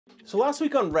So last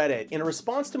week on Reddit, in a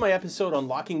response to my episode on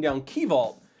locking down Key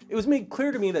Vault, it was made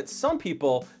clear to me that some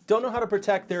people don't know how to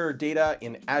protect their data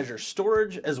in Azure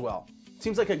Storage as well.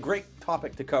 Seems like a great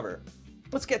topic to cover.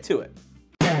 Let's get to it.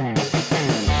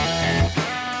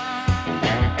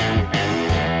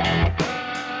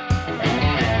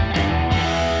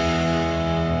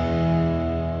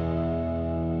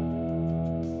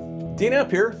 Dana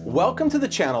up here. Welcome to the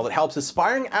channel that helps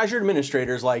aspiring Azure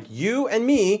administrators like you and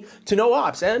me to know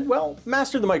ops and, well,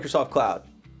 master the Microsoft Cloud.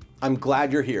 I'm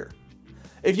glad you're here.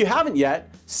 If you haven't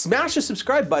yet, smash the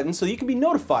subscribe button so you can be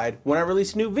notified when I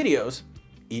release new videos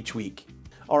each week.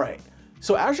 All right,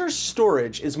 so Azure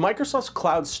Storage is Microsoft's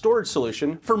cloud storage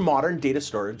solution for modern data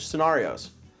storage scenarios.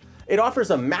 It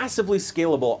offers a massively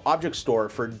scalable object store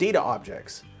for data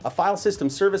objects, a file system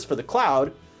service for the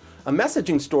cloud, a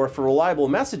messaging store for reliable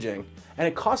messaging, and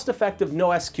a cost-effective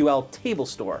NoSQL table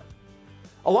store.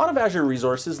 A lot of Azure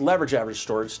resources leverage Azure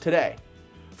Storage today.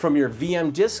 From your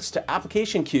VM disks to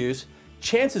application queues,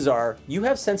 chances are you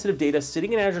have sensitive data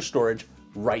sitting in Azure Storage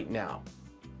right now.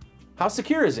 How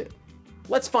secure is it?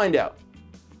 Let's find out.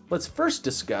 Let's first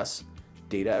discuss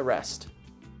data at rest.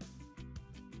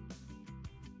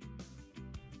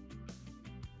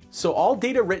 So all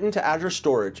data written to Azure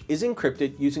Storage is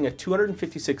encrypted using a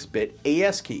 256-bit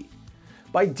AES key.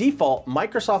 By default,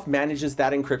 Microsoft manages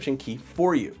that encryption key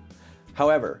for you.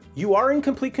 However, you are in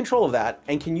complete control of that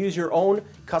and can use your own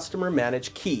customer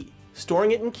managed key,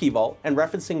 storing it in Key Vault and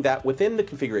referencing that within the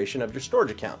configuration of your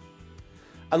storage account.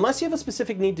 Unless you have a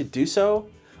specific need to do so,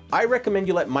 I recommend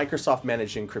you let Microsoft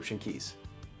manage the encryption keys.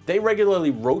 They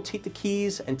regularly rotate the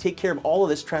keys and take care of all of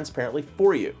this transparently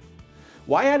for you.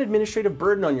 Why add administrative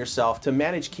burden on yourself to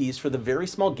manage keys for the very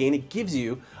small gain it gives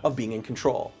you of being in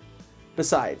control?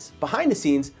 Besides, behind the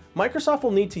scenes, Microsoft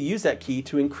will need to use that key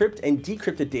to encrypt and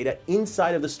decrypt the data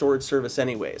inside of the storage service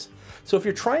anyways. So if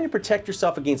you're trying to protect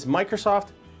yourself against Microsoft,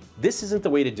 this isn't the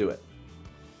way to do it.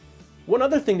 One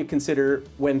other thing to consider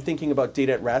when thinking about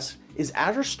data at rest is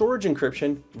Azure Storage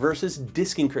encryption versus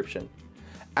disk encryption.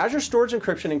 Azure Storage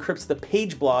encryption encrypts the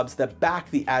page blobs that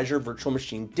back the Azure Virtual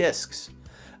Machine disks.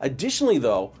 Additionally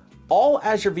though, all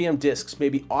Azure VM disks may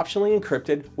be optionally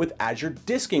encrypted with Azure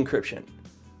Disk Encryption.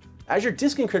 Azure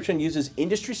Disk Encryption uses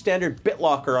industry standard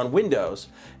BitLocker on Windows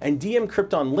and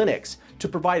dmcrypt on Linux to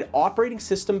provide operating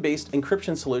system-based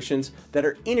encryption solutions that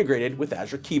are integrated with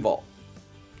Azure Key Vault.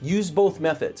 Use both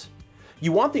methods.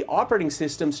 You want the operating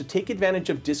systems to take advantage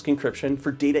of disk encryption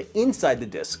for data inside the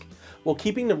disk, while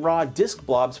keeping the raw disk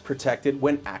blobs protected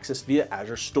when accessed via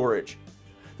Azure Storage.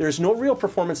 There is no real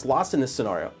performance loss in this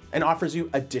scenario and offers you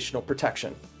additional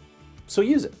protection. So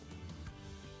use it.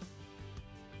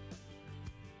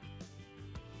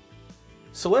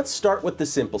 So let's start with the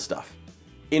simple stuff.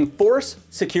 Enforce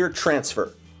secure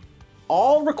transfer.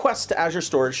 All requests to Azure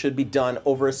Storage should be done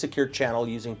over a secure channel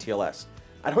using TLS.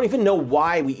 I don't even know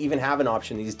why we even have an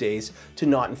option these days to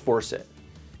not enforce it.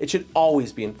 It should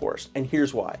always be enforced, and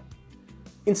here's why.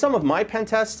 In some of my pen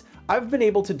tests, I've been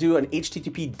able to do an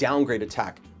HTTP downgrade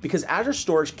attack because Azure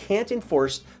Storage can't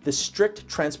enforce the strict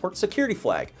transport security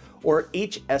flag, or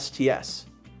HSTS.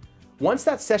 Once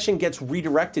that session gets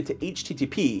redirected to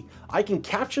HTTP, I can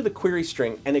capture the query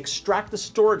string and extract the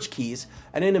storage keys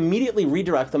and then immediately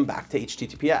redirect them back to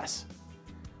HTTPS.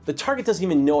 The target doesn't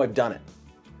even know I've done it.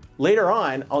 Later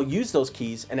on, I'll use those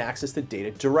keys and access the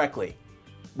data directly,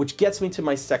 which gets me to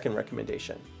my second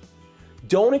recommendation.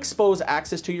 Don't expose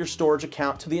access to your storage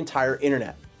account to the entire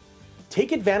internet.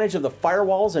 Take advantage of the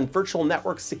firewalls and virtual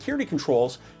network security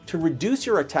controls to reduce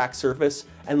your attack surface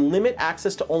and limit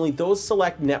access to only those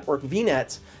select network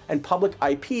VNets and public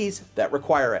IPs that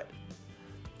require it.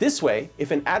 This way,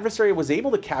 if an adversary was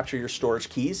able to capture your storage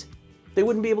keys, they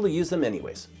wouldn't be able to use them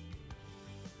anyways.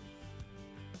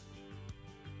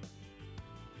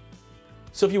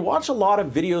 So if you watch a lot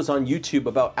of videos on YouTube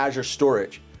about Azure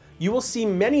Storage, you will see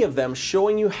many of them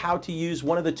showing you how to use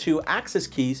one of the two access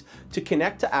keys to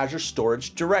connect to Azure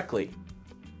Storage directly.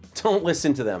 Don't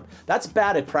listen to them. That's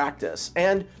bad at practice,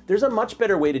 and there's a much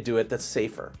better way to do it that's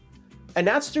safer. And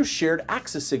that's through shared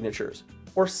access signatures,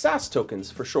 or SAS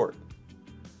tokens for short.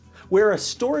 Where a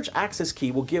storage access key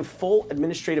will give full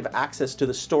administrative access to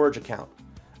the storage account,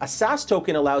 a SAS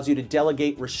token allows you to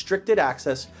delegate restricted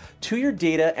access to your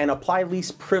data and apply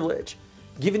least privilege,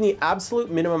 given the absolute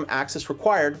minimum access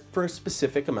required for a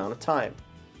specific amount of time.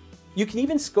 You can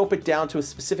even scope it down to a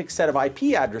specific set of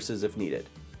IP addresses if needed.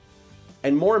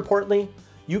 And more importantly,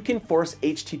 you can force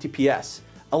HTTPS,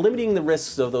 eliminating the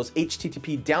risks of those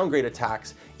HTTP downgrade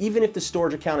attacks, even if the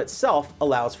storage account itself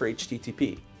allows for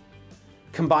HTTP.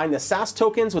 Combine the SAS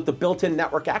tokens with the built-in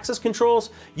network access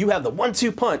controls, you have the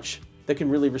 1-2 punch. that can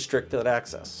really restrict that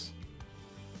access.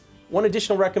 One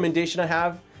additional recommendation I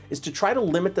have is to try to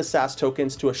limit the SAS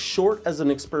tokens to as short as an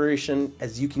expiration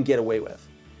as you can get away with.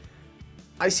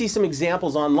 I see some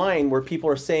examples online where people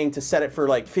are saying to set it for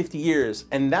like 50 years,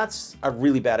 and that's a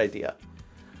really bad idea.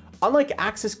 Unlike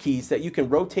access keys that you can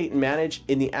rotate and manage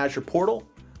in the Azure portal,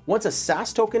 once a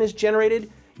SAS token is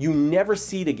generated, you never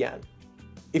see it again.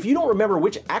 If you don't remember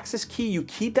which access key you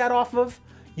keep that off of,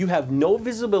 you have no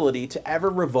visibility to ever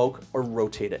revoke or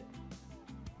rotate it.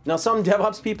 Now, some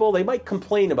DevOps people, they might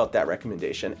complain about that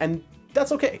recommendation, and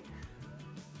that's okay.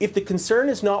 If the concern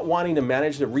is not wanting to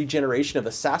manage the regeneration of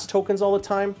the SAS tokens all the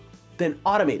time, then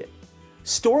automate it.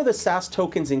 Store the SAS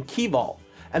tokens in Key Vault,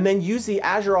 and then use the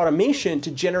Azure automation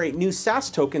to generate new SAS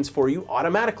tokens for you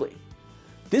automatically.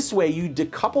 This way, you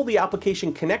decouple the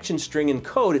application connection string and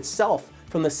code itself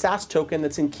from the SAS token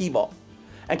that's in Key Vault,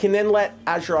 and can then let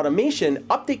Azure automation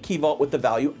update Key Vault with the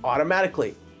value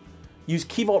automatically. Use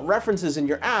Key Vault references in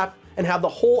your app and have the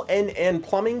whole end-to-end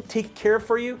plumbing taken care of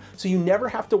for you, so you never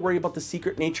have to worry about the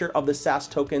secret nature of the SAS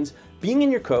tokens being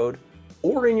in your code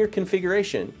or in your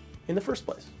configuration in the first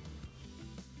place.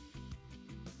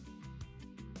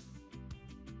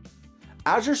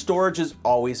 Azure Storage is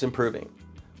always improving.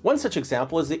 One such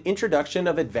example is the introduction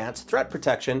of advanced threat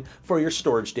protection for your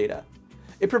storage data.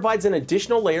 It provides an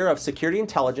additional layer of security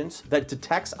intelligence that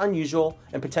detects unusual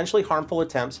and potentially harmful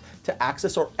attempts to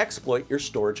access or exploit your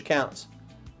storage accounts.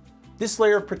 This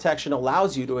layer of protection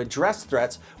allows you to address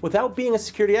threats without being a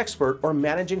security expert or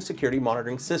managing security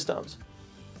monitoring systems.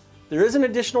 There is an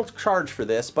additional charge for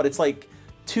this, but it's like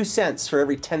 2 cents for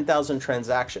every 10,000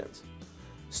 transactions.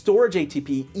 Storage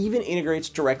ATP even integrates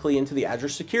directly into the Azure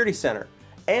Security Center,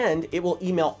 and it will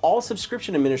email all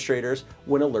subscription administrators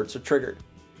when alerts are triggered.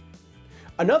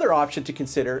 Another option to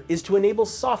consider is to enable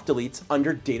soft deletes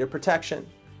under data protection.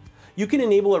 You can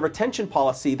enable a retention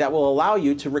policy that will allow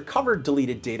you to recover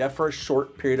deleted data for a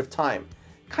short period of time,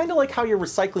 kind of like how your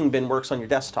recycling bin works on your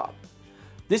desktop.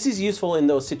 This is useful in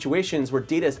those situations where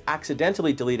data is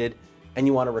accidentally deleted and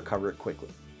you want to recover it quickly.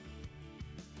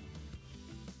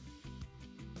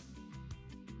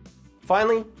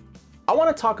 Finally, I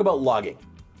want to talk about logging.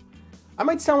 I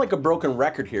might sound like a broken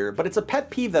record here, but it's a pet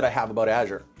peeve that I have about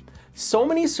Azure. So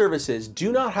many services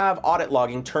do not have audit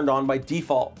logging turned on by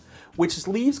default, which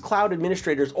leaves cloud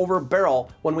administrators over a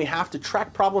barrel when we have to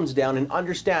track problems down and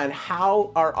understand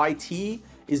how our IT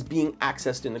is being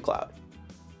accessed in the cloud.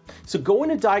 So go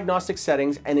into diagnostic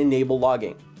settings and enable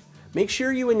logging. Make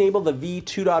sure you enable the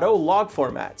v2.0 log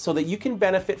format so that you can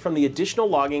benefit from the additional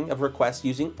logging of requests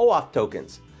using OAuth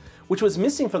tokens, which was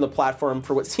missing from the platform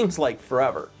for what seems like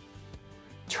forever.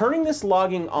 Turning this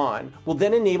logging on will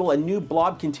then enable a new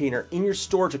blob container in your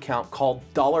storage account called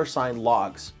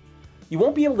 $logs. You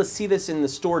won't be able to see this in the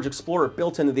Storage Explorer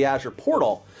built into the Azure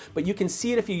portal, but you can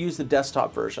see it if you use the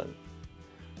desktop version.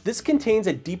 This contains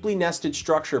a deeply nested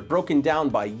structure broken down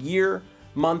by year,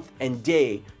 month, and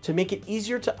day to make it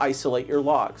easier to isolate your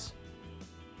logs.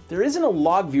 There isn't a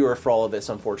log viewer for all of this,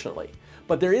 unfortunately,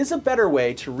 but there is a better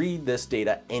way to read this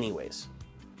data anyways.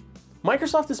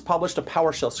 Microsoft has published a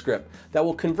PowerShell script that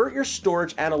will convert your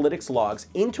storage analytics logs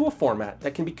into a format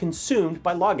that can be consumed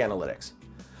by log analytics.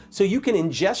 So you can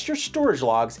ingest your storage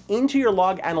logs into your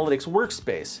log analytics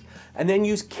workspace and then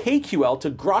use KQL to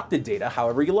grok the data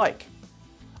however you like.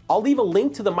 I'll leave a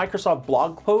link to the Microsoft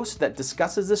blog post that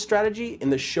discusses this strategy in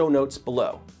the show notes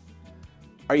below.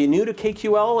 Are you new to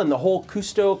KQL and the whole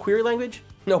Kusto Query Language?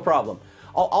 No problem.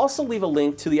 I'll also leave a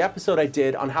link to the episode I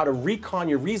did on how to recon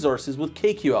your resources with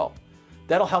KQL.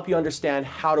 That'll help you understand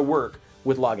how to work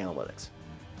with log analytics.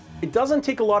 It doesn't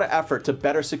take a lot of effort to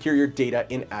better secure your data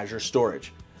in Azure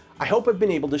Storage. I hope I've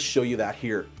been able to show you that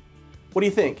here. What do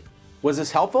you think? Was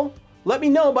this helpful? Let me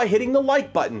know by hitting the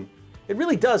like button. It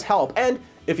really does help. And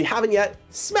if you haven't yet,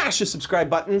 smash the subscribe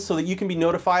button so that you can be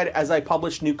notified as I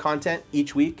publish new content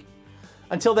each week.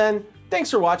 Until then, thanks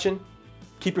for watching.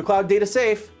 Keep your cloud data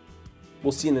safe.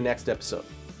 We'll see you in the next episode.